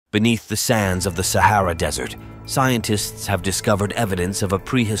Beneath the sands of the Sahara Desert, scientists have discovered evidence of a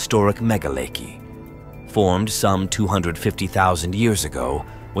prehistoric megalake. Formed some 250,000 years ago,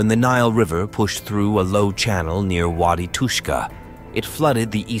 when the Nile River pushed through a low channel near Wadi Tushka, it flooded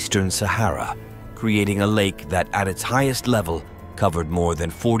the eastern Sahara, creating a lake that at its highest level covered more than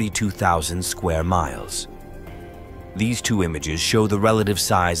 42,000 square miles. These two images show the relative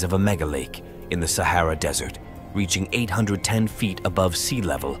size of a megalake in the Sahara Desert, reaching 810 feet above sea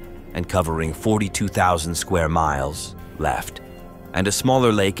level and covering 42,000 square miles left, and a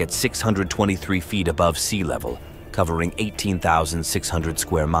smaller lake at 623 feet above sea level, covering 18,600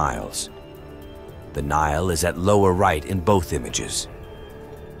 square miles. The Nile is at lower right in both images.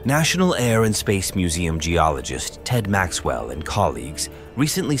 National Air and Space Museum geologist Ted Maxwell and colleagues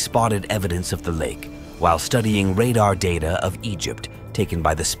recently spotted evidence of the lake while studying radar data of Egypt taken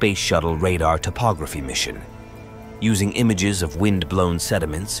by the Space Shuttle Radar Topography mission. Using images of wind-blown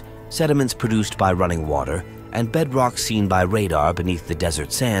sediments, sediments produced by running water, and bedrock seen by radar beneath the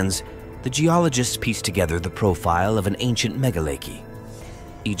desert sands, the geologists pieced together the profile of an ancient megalake.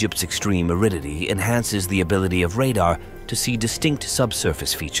 Egypt's extreme aridity enhances the ability of radar to see distinct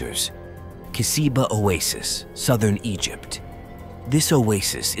subsurface features. Kiseiba Oasis, southern Egypt. This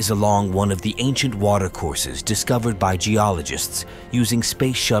oasis is along one of the ancient watercourses discovered by geologists using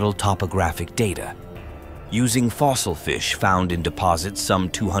Space Shuttle Topographic data. Using fossil fish found in deposits some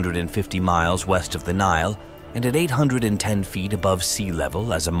 250 miles west of the Nile and at 810 feet above sea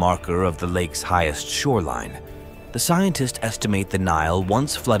level as a marker of the lake's highest shoreline, the scientists estimate the Nile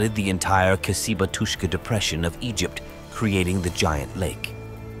once flooded the entire Kiseiba Tushka depression of Egypt, creating the giant lake.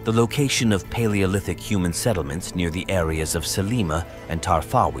 The location of Paleolithic human settlements near the areas of Selima and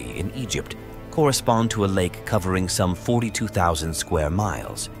Tarfawi in Egypt correspond to a lake covering some 42,000 square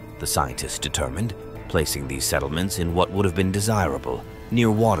miles, the scientists determined, placing these settlements in what would have been desirable, near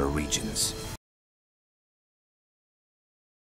water regions.